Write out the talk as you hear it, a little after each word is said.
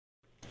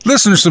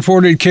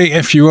Listener-supported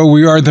KFUO,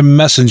 we are the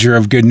messenger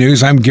of good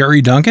news. I'm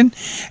Gary Duncan,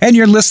 and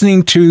you're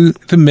listening to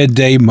the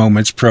Midday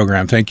Moments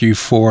program. Thank you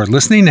for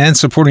listening and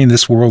supporting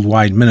this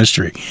worldwide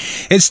ministry.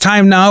 It's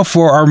time now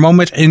for our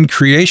Moment in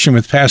Creation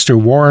with Pastor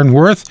Warren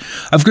Woerth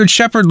of Good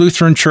Shepherd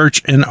Lutheran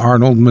Church in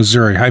Arnold,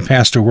 Missouri. Hi,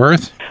 Pastor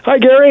Woerth. Hi,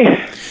 Gary.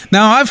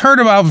 Now, I've heard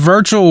about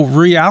virtual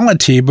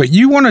reality, but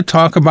you want to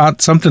talk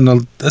about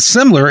something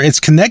similar. It's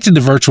connected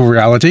to virtual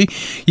reality.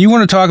 You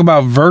want to talk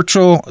about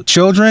virtual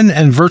children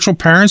and virtual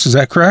parents. Is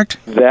that correct?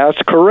 That's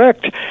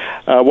correct.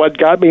 What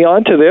got me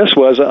onto this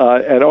was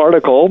an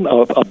article,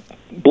 a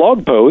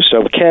blog post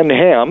of Ken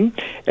Ham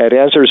at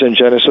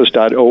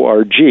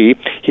answersingenesis.org.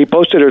 He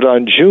posted it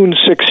on June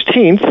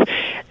 16th,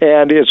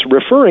 and it's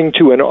referring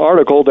to an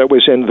article that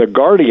was in The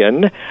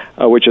Guardian,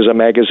 which is a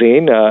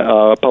magazine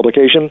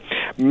publication,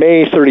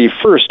 May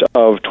 31st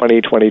of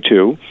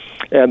 2022.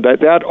 And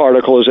that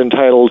article is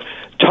entitled,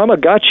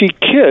 Tamagotchi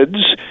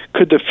Kids,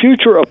 Could the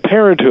Future of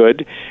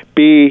Parenthood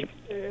Be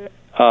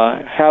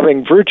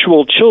Having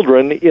Virtual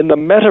Children in the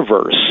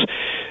Metaverse? ?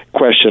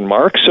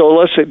 So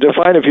let's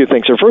define a few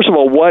things. So first of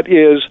all, what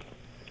is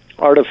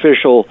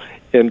artificial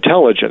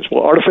intelligence?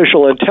 Well,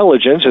 artificial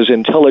intelligence is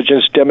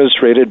intelligence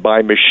demonstrated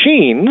by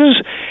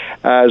machines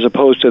as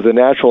opposed to the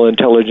natural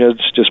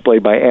intelligence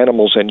displayed by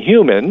animals and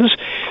humans.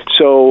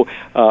 So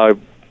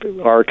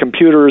our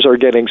computers are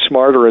getting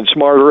smarter and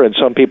smarter, and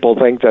some people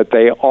think that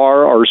they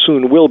are or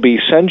soon will be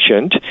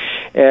sentient.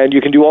 And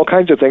you can do all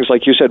kinds of things,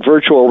 like you said,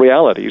 virtual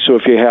reality. So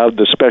if you have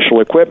the special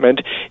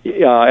equipment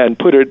and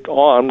put it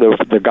on,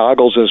 the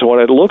goggles and so on,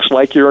 it looks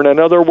like you're in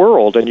another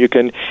world, and you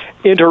can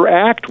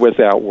interact with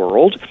that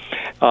world.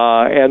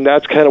 And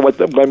that's kind of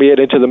when we get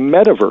into the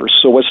metaverse.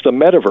 So what's the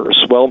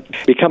metaverse? Well,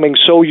 becoming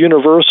so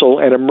universal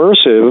and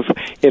immersive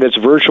in its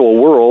virtual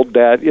world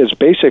that is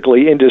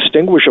basically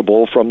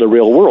indistinguishable from the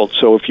real world.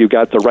 So if you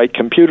got the right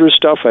computer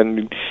stuff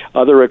and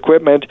other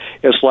equipment,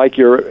 it's like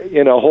you're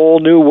in a whole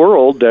new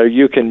world.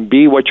 You can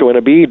be what you want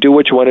to be, do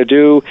what you want to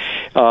do,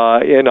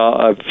 in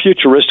a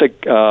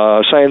futuristic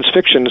science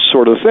fiction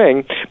sort of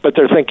thing, but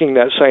they're thinking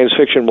that science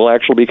fiction will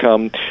actually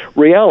become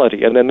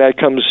reality. And then that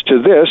comes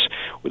to this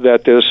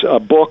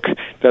book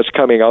that's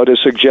coming out is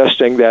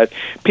suggesting that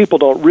people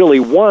don't really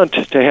want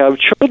to have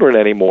children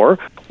anymore.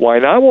 Why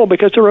not? Well,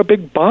 because they're a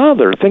big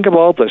bother. Think of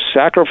all the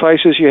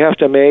sacrifices you have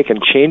to make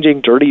and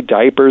changing dirty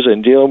diapers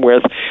and dealing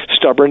with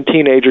stubborn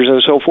teenagers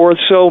and so forth.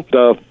 So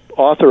the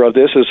author of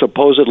this is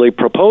supposedly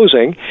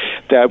proposing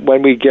that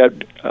when we get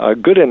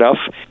good enough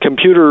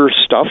computer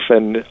stuff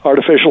and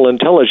artificial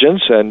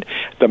intelligence and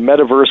the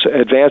metaverse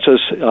advances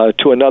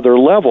to another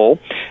level,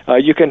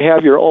 you can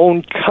have your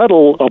own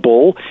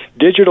cuddleable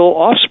digital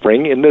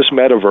offspring in this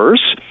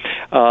metaverse.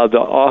 The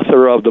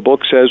author of the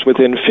book says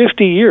within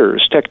 50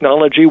 years,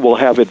 technology will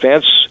have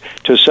advanced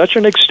to such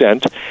an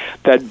extent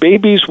that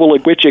babies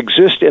which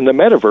exist in the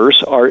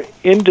metaverse are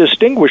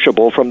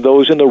indistinguishable from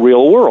those in the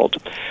real world.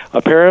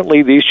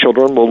 Apparently, these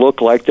children will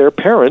look like their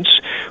parents,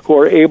 who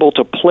are able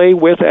to play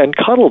with and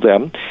cuddle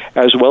them,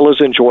 as well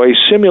as enjoy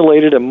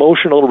simulated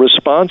emotional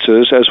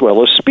responses as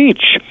well as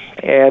speech.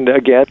 And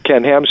again,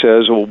 Ken Ham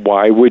says, well,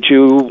 why would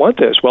you want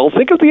this? Well,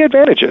 think of the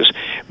advantages.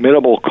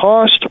 Minimal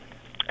cost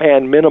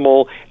and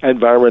minimal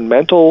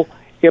environmental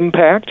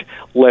impact,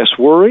 less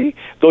worry,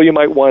 though you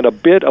might want a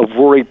bit of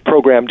worry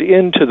programmed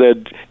into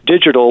the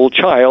digital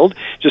child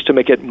just to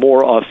make it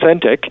more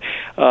authentic.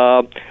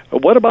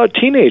 What about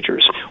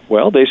teenagers?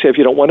 Well, they say if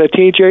you don't want a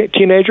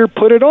teenager,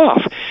 put it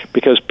off,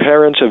 because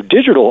parents of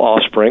digital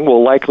offspring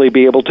will likely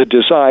be able to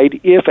decide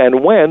if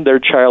and when their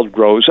child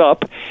grows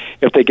up.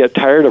 If they get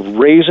tired of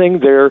raising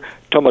their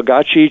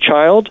Tamagotchi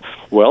child,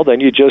 well, then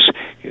you just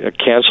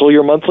cancel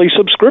your monthly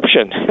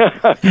subscription.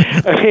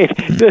 I mean,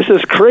 this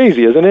is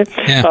crazy, isn't it?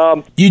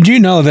 Yeah. You do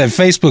know that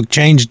Facebook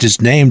changed its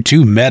name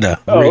to Meta.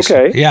 Oh,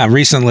 okay. Yeah,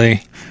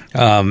 recently.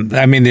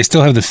 I mean, they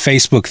still have the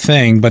Facebook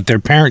thing, but their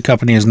parent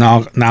company is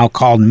now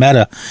called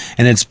Meta,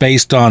 and it's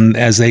based on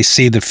as they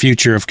see the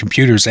future of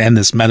computers and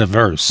this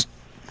metaverse.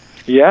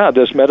 Yeah,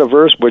 this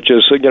metaverse, which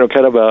is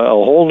kind of a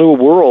whole new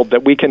world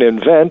that we can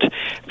invent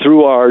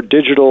through our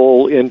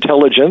digital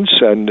intelligence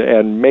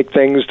and make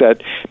things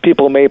that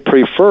people may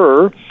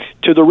prefer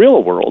to the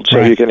real world.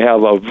 So you can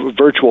have a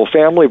virtual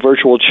family,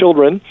 virtual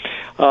children.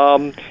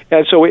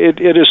 And so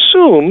it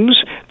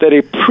assumes that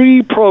a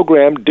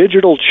pre-programmed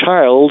digital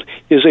child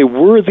is a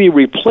worthy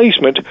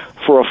replacement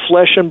for a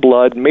flesh and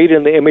blood made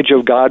in the image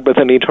of God with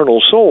an eternal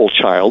soul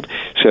child,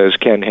 says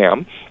Ken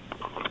Ham.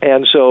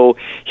 And so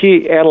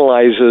he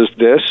analyzes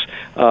this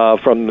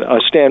from a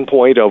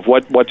standpoint of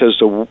what does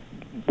the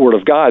Word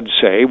of God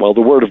say? Well,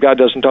 the Word of God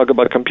doesn't talk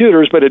about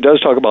computers, but it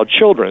does talk about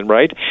children,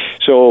 right?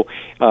 So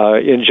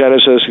in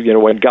Genesis,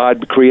 when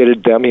God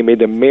created them, He made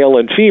them male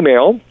and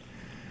female.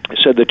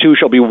 said the two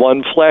shall be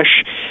one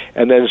flesh,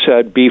 and then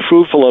said, be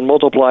fruitful and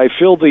multiply,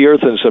 fill the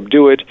earth and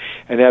subdue it,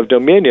 and have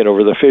dominion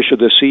over the fish of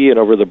the sea and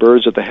over the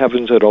birds of the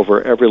heavens and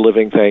over every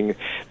living thing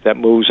that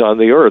moves on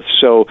the earth.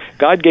 So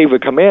God gave a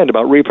command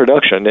about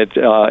reproduction.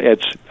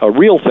 It's a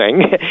real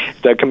thing.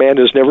 That command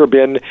has never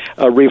been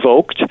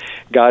revoked.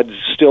 God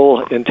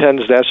still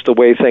intends that's the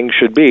way things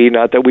should be,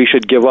 not that we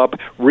should give up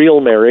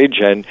real marriage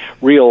and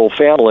real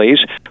families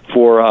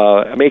for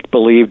a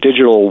make-believe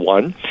digital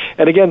one.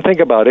 And again, think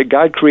about it.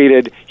 God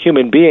created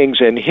human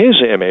beings in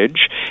His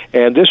image,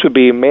 and this would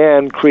be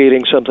man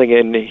creating something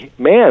in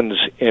man's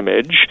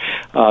image.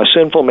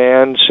 Sinful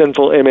man,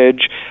 sinful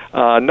image,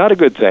 not a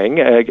good thing.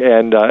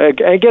 And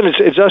again,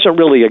 it doesn't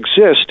really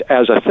exist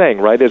as a thing,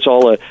 right? It's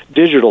all a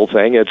digital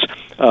thing. It's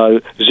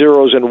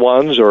zeros and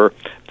ones, or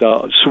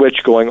the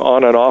switch going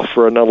on and off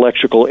for an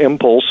electrical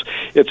impulse.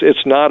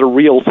 It's not a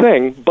real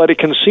thing, but it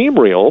can seem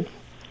real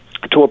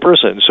to a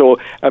person. So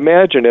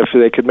imagine if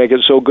they could make it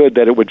so good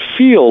that it would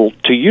feel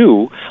to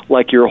you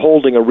like you're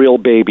holding a real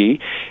baby,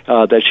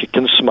 that she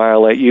can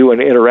smile at you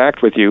and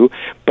interact with you,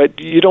 but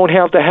you don't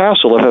have the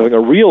hassle of having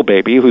a real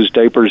baby whose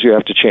diapers you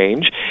have to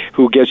change,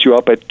 who gets you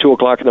up at 2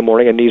 o'clock in the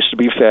morning and needs to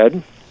be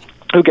fed,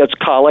 who gets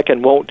colic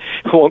and won't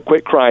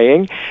quit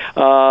crying,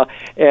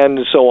 and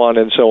so on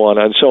and so on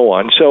and so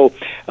on. So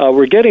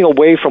we're getting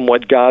away from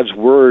what God's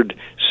Word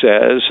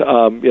says.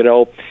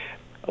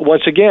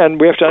 Once again,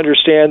 we have to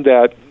understand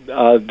that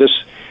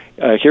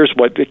here's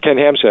what Ken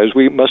Ham says: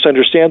 we must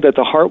understand that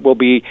the heart will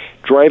be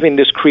driving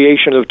this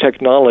creation of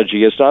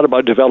technology. It's not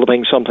about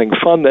developing something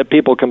fun that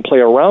people can play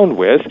around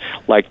with,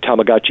 like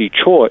Tamagotchi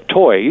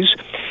toys.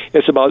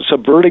 It's about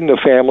subverting the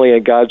family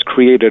and God's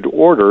created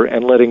order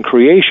and letting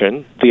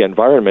creation, the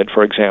environment,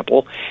 for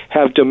example,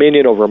 have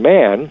dominion over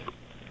man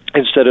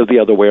instead of the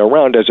other way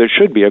around, as it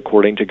should be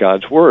according to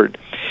God's Word.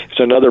 It's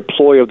another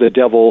ploy of the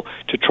devil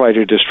to try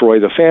to destroy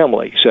the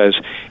family, says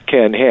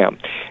Ken Ham.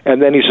 And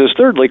then he says,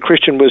 thirdly,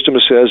 Christian wisdom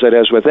says that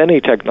as with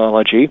any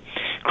technology,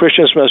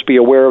 Christians must be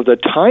aware of the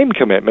time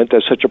commitment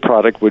that such a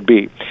product would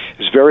be.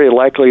 It's very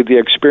likely the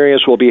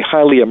experience will be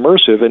highly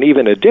immersive and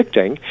even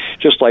addicting,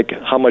 just like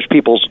how much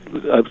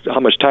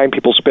time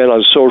people spend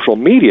on social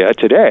media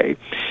today,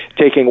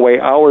 taking away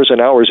hours and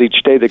hours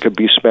each day that could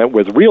be spent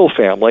with real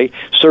family,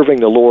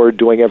 serving the Lord,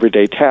 doing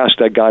everyday tasks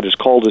that God has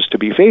called us to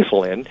be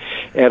faithful in,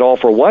 and all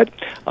for what?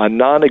 A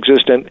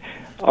non-existent,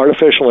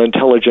 artificial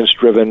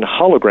intelligence-driven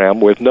hologram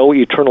with no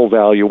eternal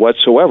value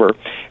whatsoever,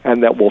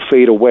 and that will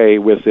fade away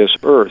with this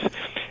earth.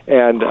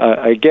 And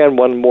again,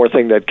 one more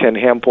thing that Ken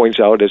Ham points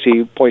out as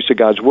he points to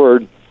God's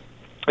Word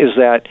is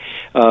that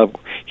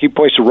he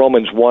points to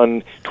Romans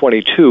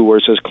 1:22, where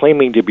it says,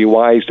 claiming to be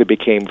wise, they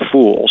became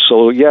fools.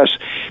 So yes,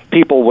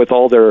 people with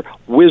all their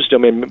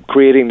wisdom in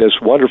creating this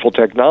wonderful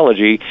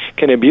technology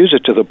can abuse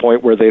it to the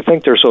point where they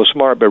think they're so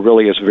smart, but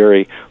really it's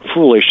very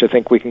foolish to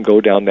think we can go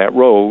down that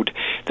road,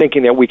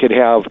 thinking that we could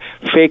have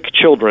fake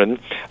children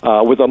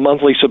with a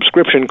monthly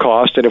subscription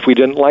cost, and if we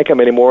didn't like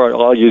them anymore,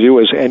 all you do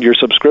is end your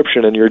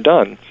subscription and you're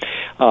done.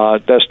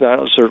 That's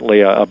not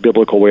certainly a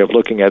biblical way of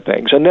looking at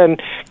things. And then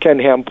Ken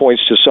Ham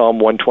points to Psalm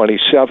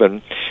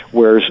 127,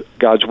 where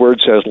God's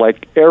Word says,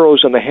 like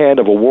arrows in the hand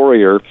of a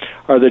warrior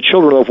are the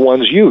children of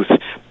one's youth.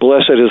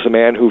 Blessed is the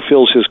man who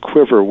fills his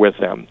quiver with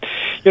them.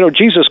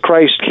 Jesus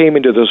Christ came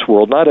into this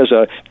world not as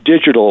a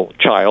digital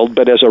child,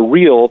 but as a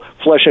real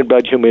flesh and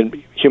blood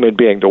human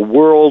being. The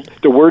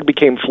Word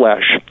became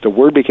flesh. The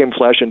Word became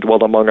flesh and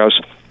dwelt among us,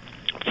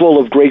 full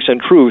of grace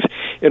and truth,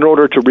 in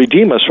order to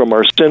redeem us from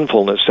our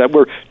sinfulness, that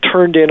we're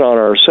turned in on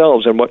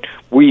ourselves and what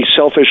we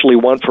selfishly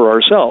want for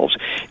ourselves.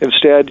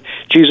 Instead,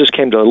 Jesus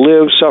came to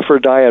live, suffer,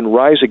 die, and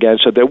rise again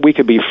so that we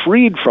could be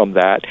freed from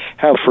that,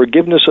 have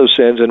forgiveness of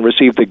sins, and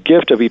receive the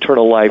gift of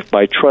eternal life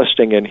by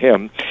trusting in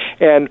Him.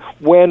 And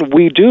when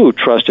we do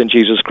trust in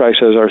Jesus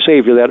Christ as our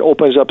Savior, that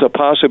opens up the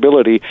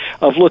possibility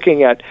of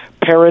looking at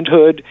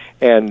parenthood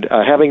and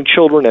having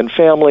children and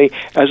family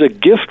as a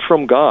gift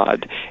from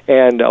God,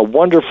 and a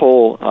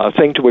wonderful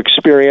thing to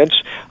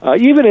experience,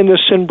 even in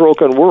this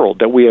sin-broken world,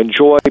 that we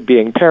enjoy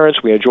being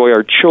parents, we enjoy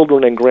our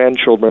children and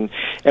grandchildren,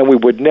 and we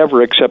would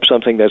never accept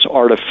something that's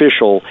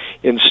artificial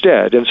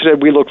instead.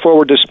 Instead, we look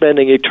forward to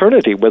spending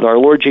eternity with our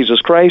Lord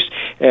Jesus Christ,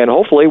 and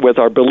hopefully with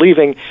our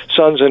believing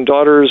sons and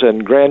daughters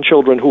and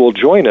grandchildren who will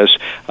join us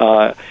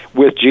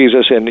with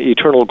Jesus in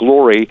eternal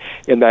glory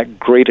in that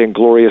great and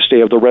glorious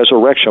day of the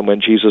resurrection when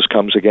Jesus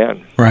comes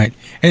again. Right.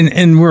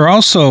 And we're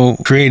also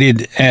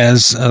created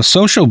as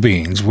social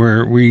beings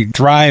where we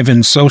thrive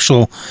in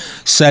social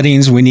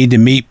settings. We need to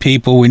meet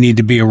people. We need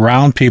to be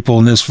around people.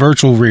 And this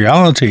virtual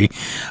reality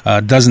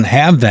doesn't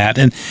have that.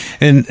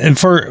 And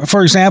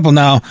for example,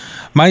 now,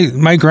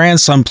 my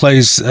grandson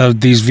plays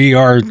these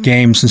VR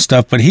games and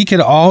stuff, but he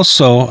could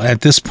also,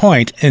 at this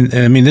point, and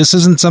I mean, this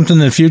isn't something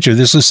in the future.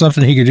 This is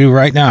something he could do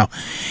right now.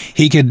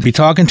 He could be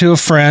talking to a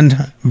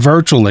friend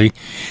virtually,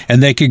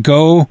 and they could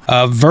go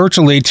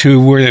virtually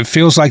to where it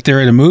feels like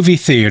they're at a movie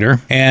theater,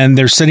 and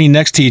they're sitting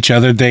next to each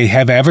other. They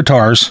have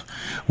avatars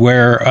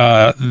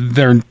where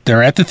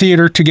they're at the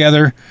theater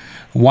together,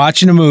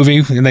 watching a movie,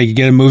 and they could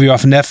get a movie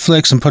off of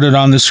Netflix and put it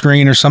on the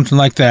screen or something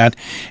like that,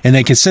 and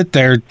they could sit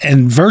there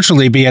and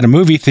virtually be at a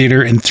movie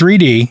theater in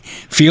 3D,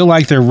 feel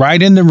like they're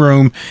right in the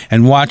room,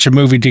 and watch a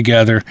movie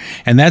together.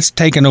 And that's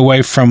taken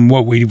away from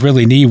what we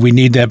really need. We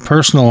need that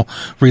personal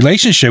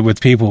relationship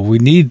with people. We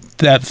need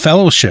that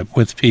fellowship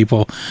with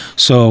people.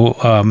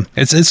 So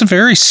it's a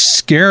very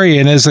scary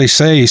and, as they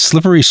say,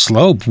 slippery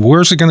slope.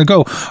 Where's it going to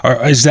go?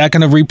 Or is that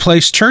going to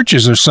replace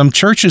churches? Or some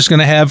churches going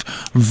to have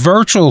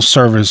virtual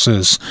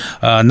services?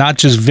 Not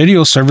just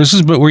video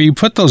services, but where you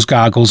put those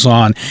goggles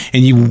on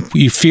and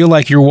you feel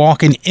like you're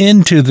walking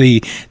into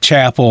the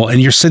chapel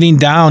and you're sitting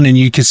down and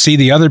you can see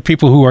the other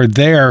people who are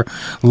there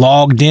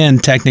logged in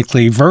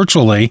technically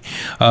virtually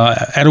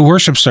at a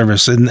worship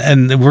service.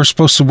 And we're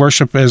supposed to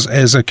worship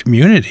as a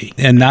community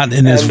and not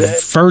in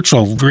this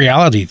virtual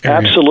reality area.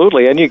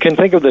 Absolutely. And you can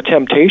think of the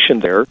temptation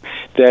there.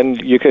 Then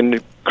you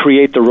can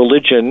create the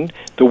religion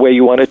the way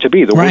you want it to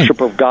be, the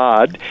worship of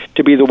God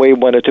to be the way you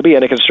want it to be.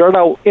 And it can start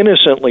out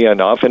innocently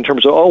enough in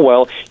terms of, oh,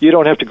 well, you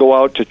don't have to go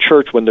out to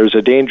church when there's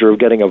a danger of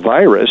getting a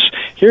virus.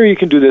 Here you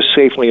can do this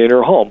safely in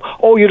your home.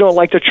 Oh, you don't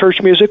like the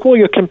church music? Well,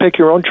 you can pick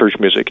your own church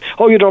music.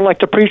 Oh, you don't like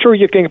the preacher?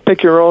 You can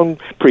pick your own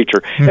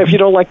preacher. Mm-hmm. If you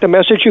don't like the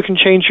message, you can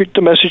change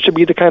the message to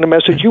be the kind of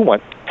message you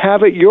want.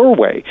 Have it your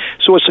way.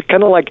 So it's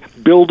kind of like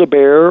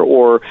Build-A-Bear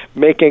or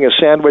making a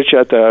sandwich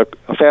at the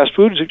fast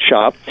food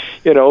shop.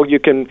 You know, you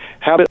can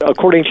have it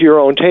according to your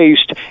own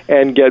taste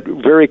and get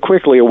very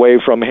quickly away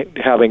from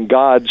having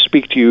God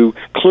speak to you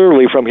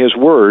clearly from His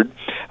Word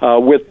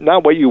with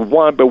not what you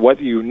want but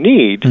what you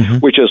need,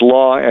 which is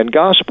law and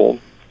gospel.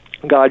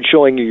 God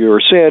showing you your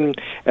sin,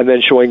 and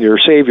then showing your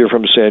Savior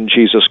from sin,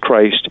 Jesus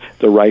Christ,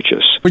 the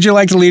righteous. Would you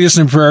like to lead us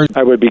in prayer?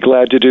 I would be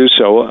glad to do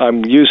so.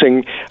 I'm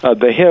using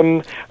the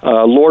hymn,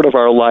 Lord of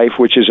Our Life,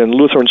 which is in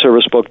Lutheran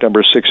Service Book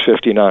number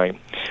 659.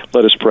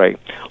 Let us pray.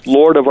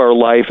 Lord of our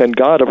life and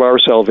God of our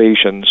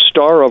salvation,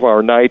 star of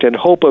our night and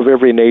hope of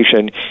every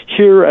nation,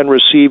 hear and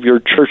receive your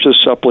church's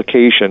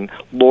supplication,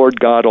 Lord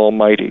God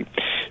Almighty.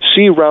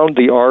 See round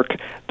the ark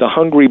the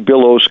hungry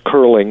billows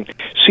curling.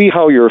 See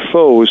how your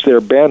foes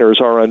their banners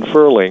are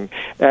unfurling,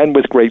 and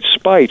with great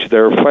spite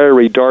their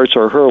fiery darts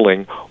are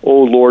hurling.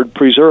 O Lord,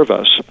 preserve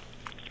us.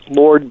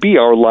 Lord, be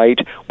our light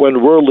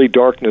when worldly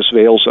darkness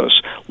veils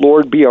us.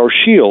 Lord, be our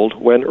shield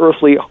when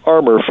earthly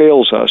armor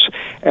fails us.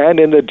 And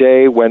in the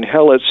day when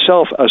hell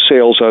itself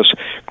assails us,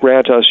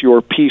 grant us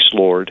your peace,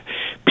 Lord.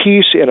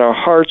 Peace in our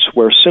hearts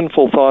where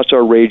sinful thoughts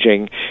are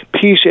raging.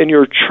 Peace in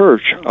your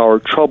church, our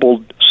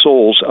troubled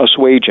souls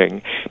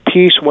assuaging.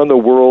 Peace when the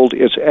world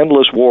its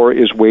endless war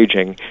is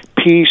waging.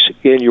 Peace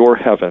in your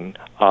heaven.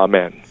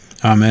 Amen.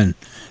 Amen.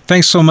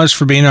 Thanks so much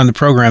for being on the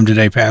program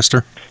today,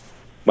 Pastor.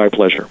 My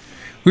pleasure.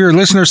 We are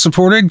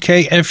listener-supported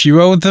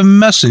KFUO, the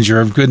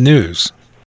messenger of good news.